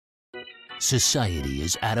Society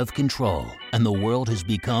is out of control, and the world has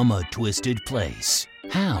become a twisted place.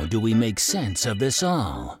 How do we make sense of this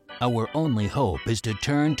all? Our only hope is to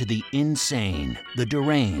turn to the insane, the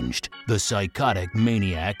deranged, the psychotic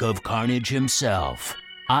maniac of carnage himself.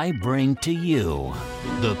 I bring to you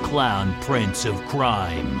the Clown Prince of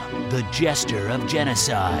Crime, the Jester of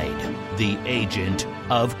Genocide, the Agent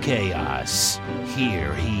of Chaos.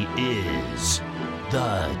 Here he is,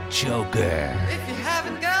 the Joker. If you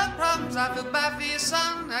haven't got problems, I feel bad for your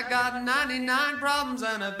son. I got 99 problems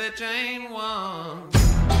and a bitch ain't one.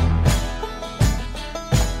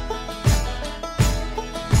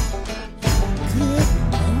 Good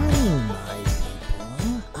morning, my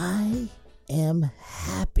people. I am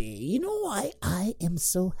happy. You know why I am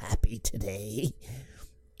so happy today?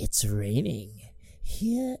 It's raining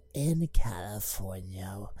here in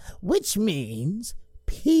California, which means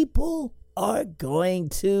people are going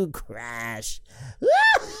to crash.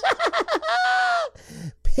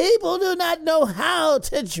 People do not know how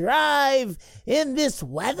to drive in this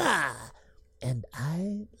weather. And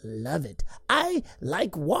I love it. I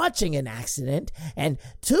like watching an accident and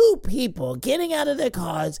two people getting out of their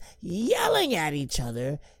cars, yelling at each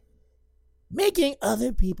other, making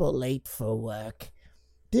other people late for work.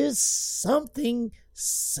 There's something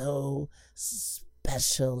so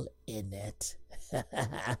special in it.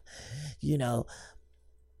 You know,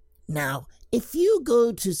 now, if you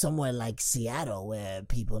go to somewhere like Seattle where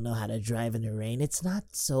people know how to drive in the rain, it's not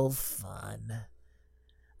so fun.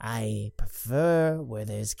 I prefer where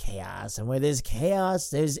there's chaos, and where there's chaos,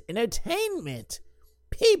 there's entertainment.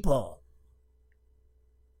 People,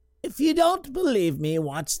 if you don't believe me,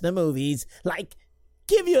 watch the movies. Like,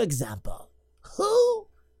 give you example. Who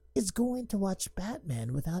is going to watch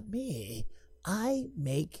Batman without me? I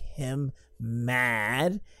make him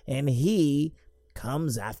mad, and he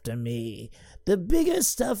comes after me. The bigger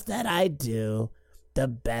stuff that I do, the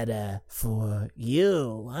better for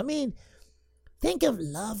you. I mean, think of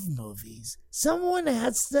love movies. Someone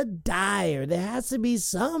has to die, or there has to be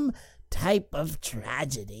some type of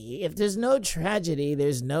tragedy. If there's no tragedy,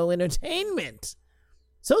 there's no entertainment.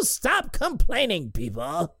 So stop complaining,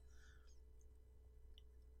 people.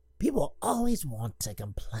 People always want to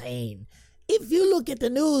complain. If you look at the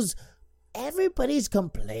news, everybody's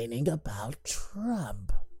complaining about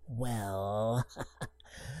Trump. Well,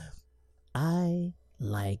 I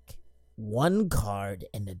like one card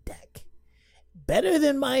in the deck better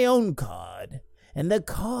than my own card. And the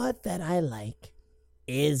card that I like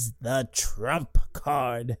is the Trump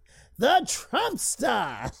card. The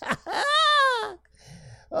Trumpster.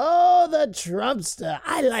 Oh, the Trumpster.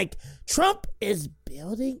 I like Trump is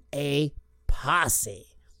building a posse.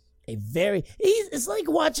 It's like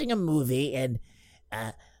watching a movie, and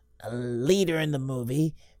a leader in the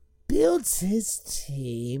movie builds his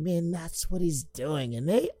team, and that's what he's doing. And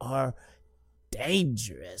they are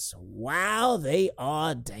dangerous. Wow, they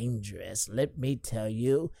are dangerous. Let me tell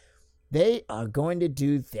you, they are going to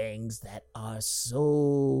do things that are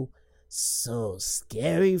so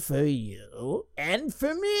scary for you, and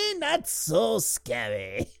for me, not so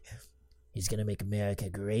scary. He's gonna make America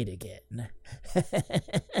great again.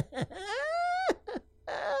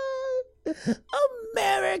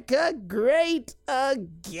 America great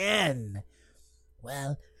again.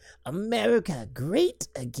 Well, America great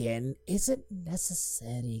again isn't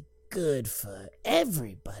necessarily good for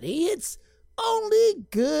everybody. It's only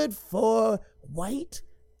good for white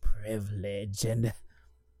privilege. And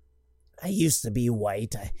I used to be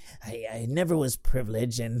white. I never was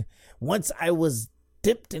privileged. And once I was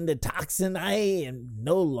dipped into toxin, I am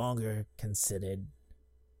no longer considered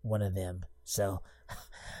one of them. So,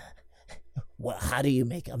 well, how do you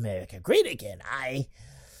make America great again?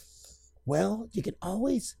 Well, we can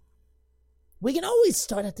always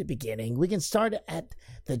start at the beginning. We can start at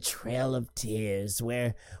the Trail of Tears,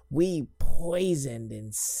 where we poisoned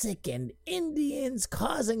and sickened Indians,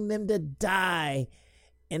 causing them to die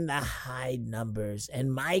in the high numbers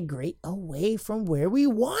and migrate away from where we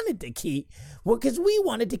wanted to keep. Well, because we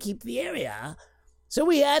wanted to keep the area. So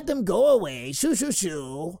we had them go away,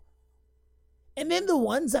 shoo. And then the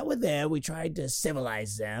ones that were there, we tried to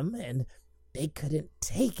civilize them, and they couldn't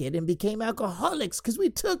take it and became alcoholics because we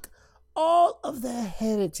took all of their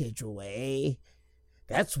heritage away.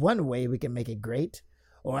 That's one way we can make it great.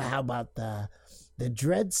 Or how about the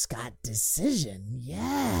Dred Scott decision?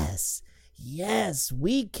 Yes,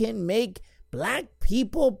 we can make black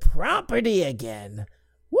people property again.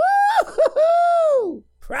 Woo-hoo-hoo!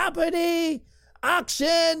 Property,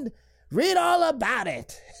 auction, read all about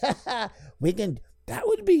it. That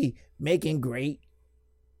would be making great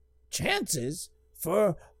chances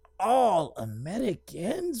for all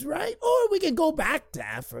Americans, right? Or we can go back to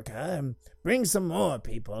Africa and bring some more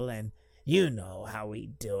people, and you know how we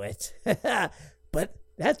do it. But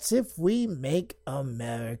that's if we make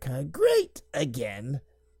America great again.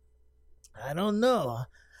 I don't know.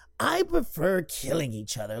 I prefer killing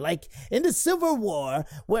each other, like in the Civil War,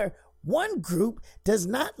 where one group does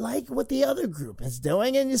not like what the other group is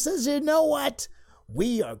doing, and it says, you know what?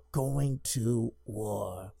 We are going to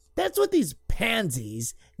war. That's what these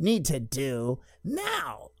pansies need to do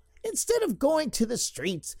now. Instead of going to the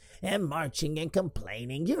streets and marching and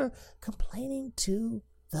complaining, you're complaining to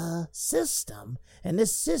the system, and the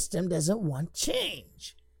system doesn't want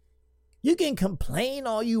change. You can complain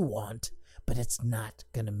all you want, but it's not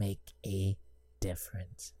going to make a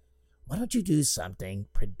difference. Why don't you do something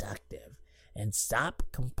productive and stop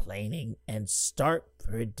complaining and start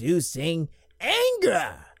producing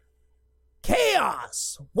anger,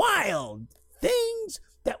 chaos, wild things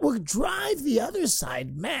that will drive the other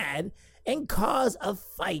side mad and cause a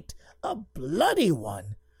fight, a bloody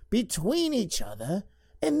one, between each other,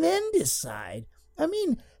 and then decide. I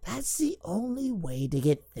mean, that's the only way to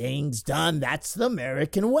get things done. That's the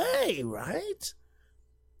American way, right?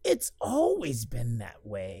 It's always been that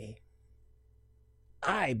way,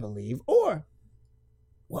 I believe. Or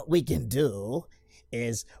what we can do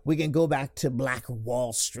is we can go back to Black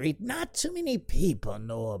Wall Street. Not too many people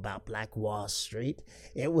know about Black Wall Street.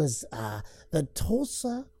 It was the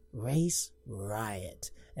Tulsa Race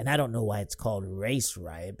Riot. And I don't know why it's called Race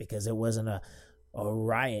Riot, because it wasn't a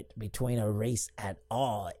riot between a race at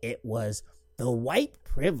all. It was the white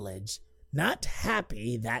privilege not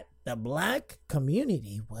happy that the black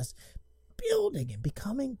community was building and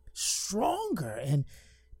becoming stronger and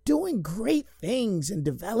doing great things and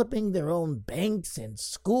developing their own banks and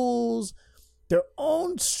schools, their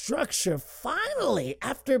own structure. Finally,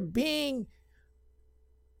 after being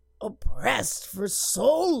oppressed for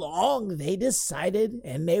so long, they decided,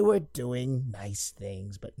 and they were doing nice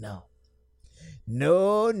things. But no.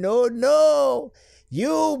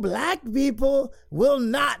 You black people will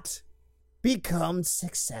not become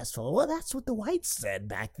successful. Well, that's what the whites said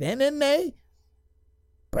back then, and they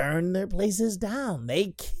burned their places down.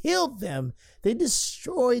 They killed them. They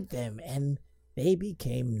destroyed them, and they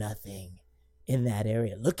became nothing in that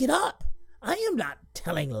area. Look it up. I am not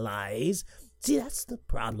telling lies. See, that's the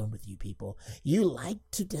problem with you people. You like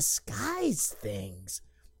to disguise things.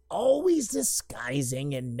 Always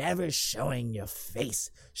disguising and never showing your face.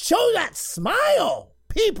 Show that smile,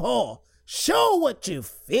 people. Show what you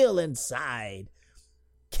feel inside.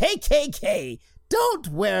 KKK, don't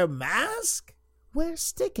wear mask. Wear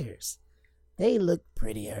stickers. They look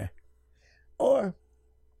prettier. Or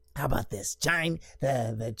how about this?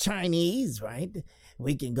 The Chinese, right?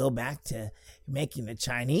 We can go back to making the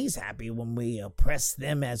Chinese happy when we oppress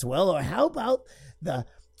them as well. Or how about the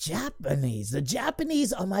Japanese? The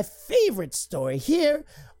Japanese are my favorite story. Here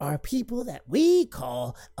are people that we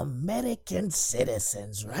call American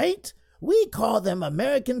citizens, right? We call them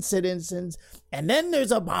American citizens, and then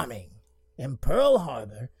there's a bombing in Pearl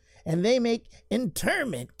Harbor, and they make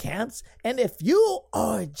internment camps, and if you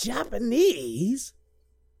are Japanese,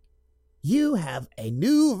 you have a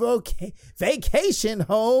new vacation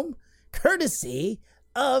home courtesy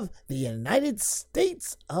of the United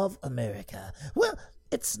States of America. Well,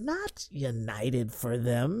 it's not united for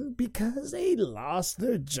them because they lost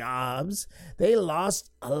their jobs. They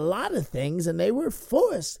lost a lot of things, and they were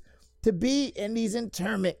forced to be in these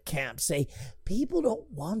internment camps. Say, people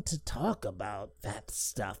don't want to talk about that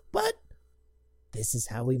stuff, but this is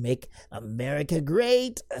how we make America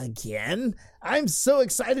great again. I'm so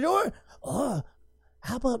excited. Or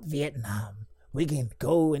how about Vietnam? We can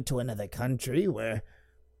go into another country where,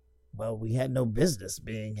 well, we had no business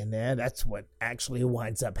being in there. That's what actually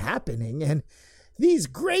winds up happening. And these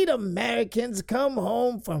great Americans come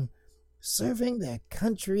home from serving their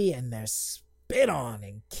country, and they're spit on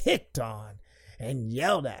and kicked on and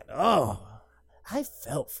yelled at. Oh, I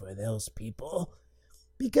felt for those people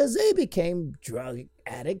because they became drug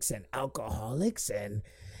addicts and alcoholics, and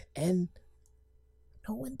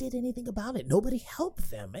no one did anything about it. Nobody helped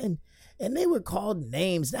them, and they were called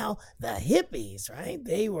names. Now, the hippies, right?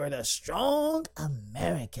 They were the strong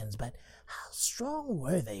Americans, but how strong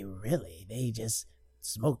were they really? They just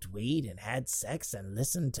smoked weed and had sex and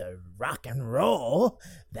listened to rock and roll.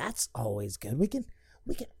 That's always good. We can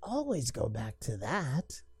always go back to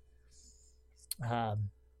that.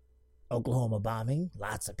 Oklahoma bombing,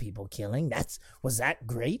 lots of people killing. Was that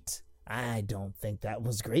great? I don't think that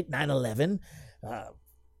was great. 9/11,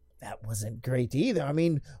 that wasn't great either. I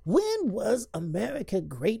mean, when was America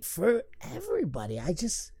great for everybody?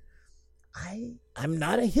 I'm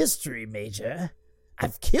not a history major.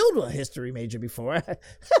 I've killed a history major before.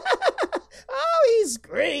 Oh, he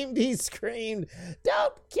screamed.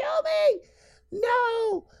 Don't kill me.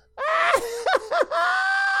 No.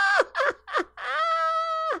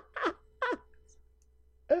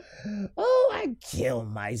 Oh, I kill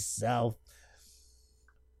myself.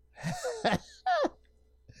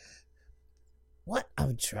 What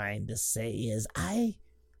I'm trying to say is I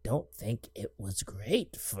don't think it was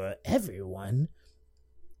great for everyone.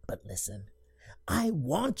 But listen, I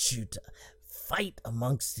want you to fight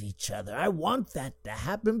amongst each other. I want that to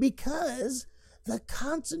happen because the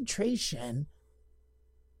concentration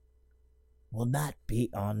will not be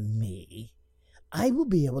on me. I will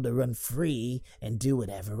be able to run free and do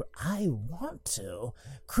whatever I want to.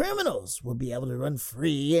 Criminals will be able to run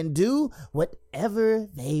free and do whatever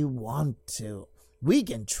they want to. We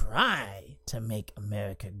can try to make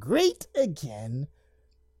America great again,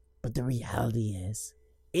 but the reality is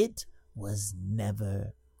it was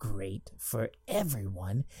never great for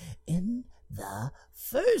everyone in the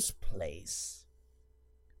first place.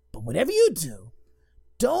 But whatever you do,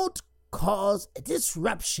 don't cause a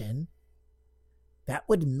disruption that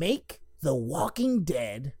would make The Walking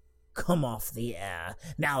Dead come off the air.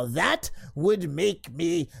 Now that would make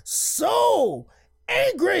me so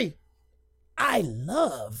angry. I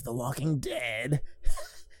love The Walking Dead.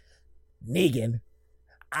 Negan,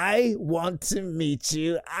 I want to meet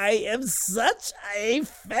you. I am such a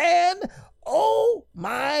fan. Oh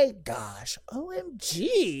my gosh.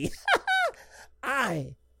 OMG.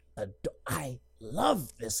 I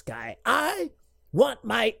love this guy. I want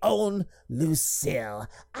my own Lucille.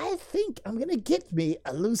 I think I'm gonna get me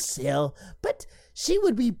a Lucille, but she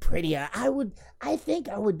would be prettier. I think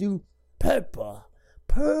I would do purple.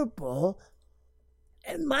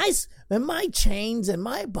 And my chains and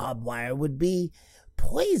my barbed wire would be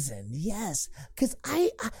poison. Yes, because I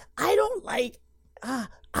don't like. I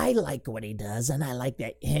like what he does, and I like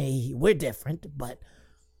that. Hey, we're different, but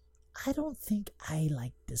I don't think I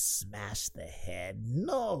like to smash the head.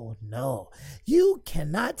 No. You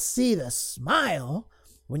cannot see the smile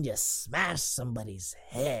when you smash somebody's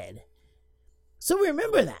head. So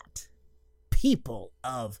remember that. People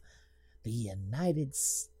of the United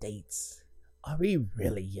States. Are we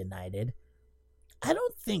really united? I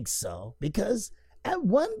don't think so, because at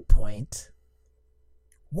one point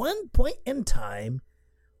in time,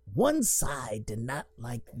 one side did not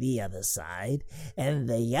like the other side, and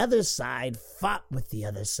the other side fought with the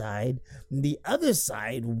other side, and the other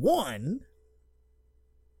side won.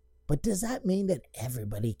 But does that mean that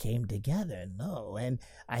everybody came together? No, and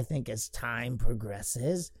I think as time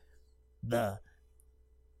progresses, the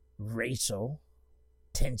racial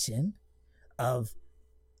tension of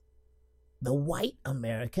the white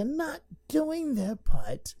America not doing their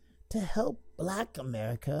part to help black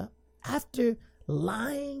America after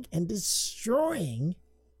lying and destroying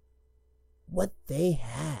what they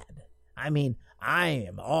had. I mean, I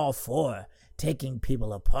am all for taking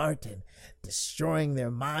people apart and destroying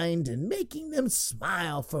their mind and making them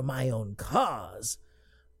smile for my own cause.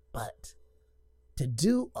 But to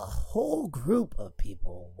do a whole group of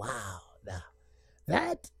people, wow, now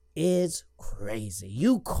that is crazy.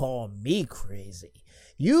 You call me crazy.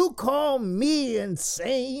 You call me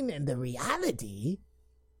insane, and the reality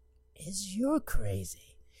is you're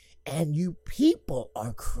crazy. And you people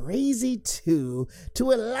are crazy too,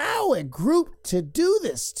 to allow a group to do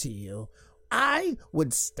this to you. I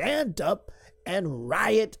would stand up and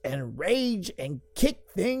riot and rage and kick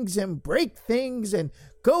things and break things and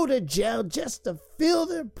go to jail just to fill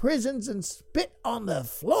their prisons and spit on the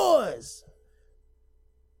floors.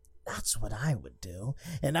 That's what I would do,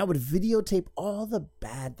 and I would videotape all the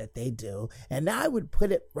bad that they do, and I would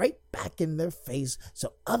put it right back in their face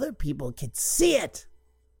so other people could see it.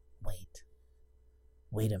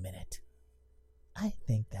 Wait a minute. I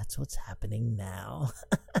think that's what's happening now.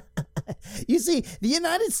 You see, the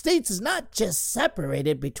United States is not just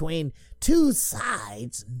separated between two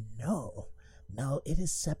sides. No, it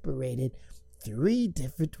is separated 3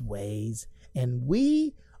 different ways, and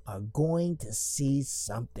we are going to see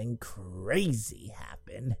something crazy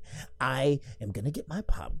happen. I am going to get my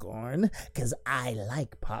popcorn because I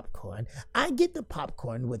like popcorn. I get the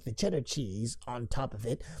popcorn with the cheddar cheese on top of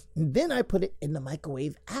it, and then I put it in the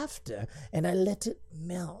microwave after, and I let it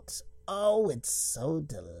melt. Oh, it's so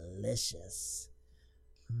delicious.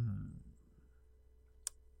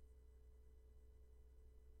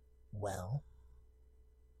 Well,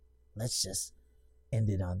 let's just end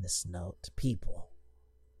it on this note. People,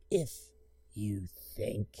 if you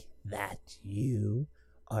think that you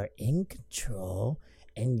are in control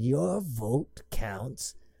and your vote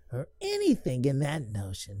counts, or anything in that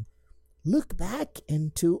notion, look back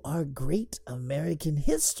into our great American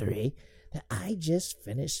history that I just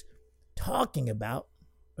finished talking about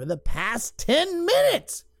for the past 10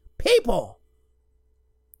 minutes. People,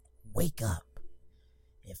 wake up.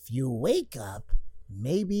 If you wake up,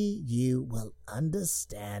 maybe you will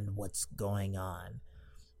understand what's going on.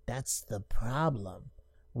 That's the problem.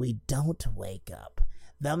 We don't wake up.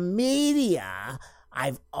 The media,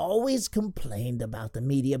 I've always complained about the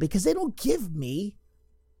media because they don't give me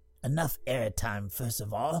enough airtime, first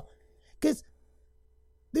of all, because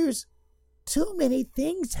there's too many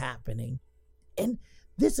things happening. And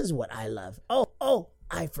this is what I love.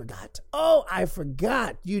 I forgot.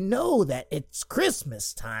 You know that it's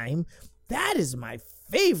Christmas time. That is my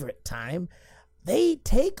favorite time. They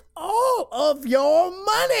take all of your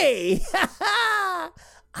money.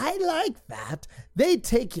 I like that. They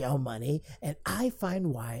take your money, and I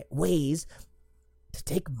find ways to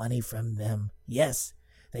take money from them. Yes,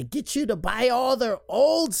 they get you to buy all their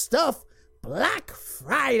old stuff. Black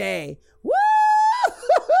Friday. Woo!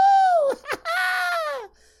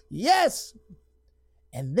 Yes.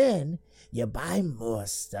 And then you buy more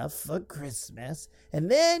stuff for Christmas. And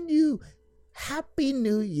then you Happy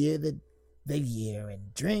New Year the year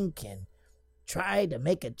and drink and try to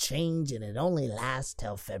make a change, and it only lasts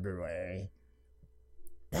till February.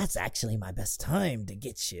 That's actually my best time to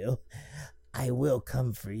get you. I will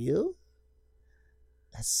come for you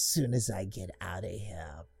as soon as I get out of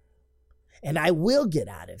here. And I will get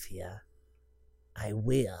out of here. I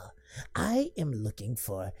will. I am looking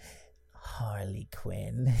for Harley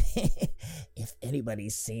Quinn. If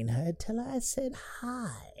anybody's seen her, tell her I said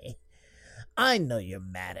hi. I know you're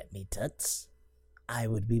mad at me, Toots. I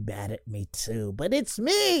would be mad at me too, but it's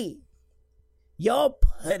me, your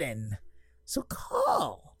puddin'. So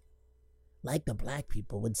call. Like the black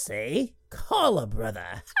people would say, call a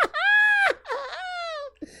brother.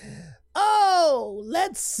 Oh,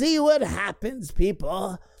 let's see what happens,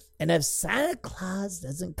 people. And if Santa Claus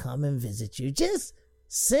doesn't come and visit you, just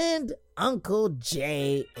send Uncle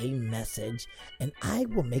Jay a message, and I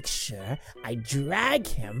will make sure I drag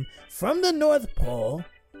him from the North Pole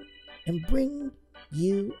and bring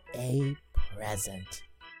you a present.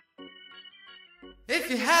 If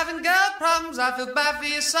you haven't got problems, I feel bad for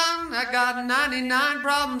your son. I got 99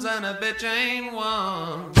 problems and a bitch ain't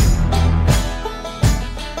one.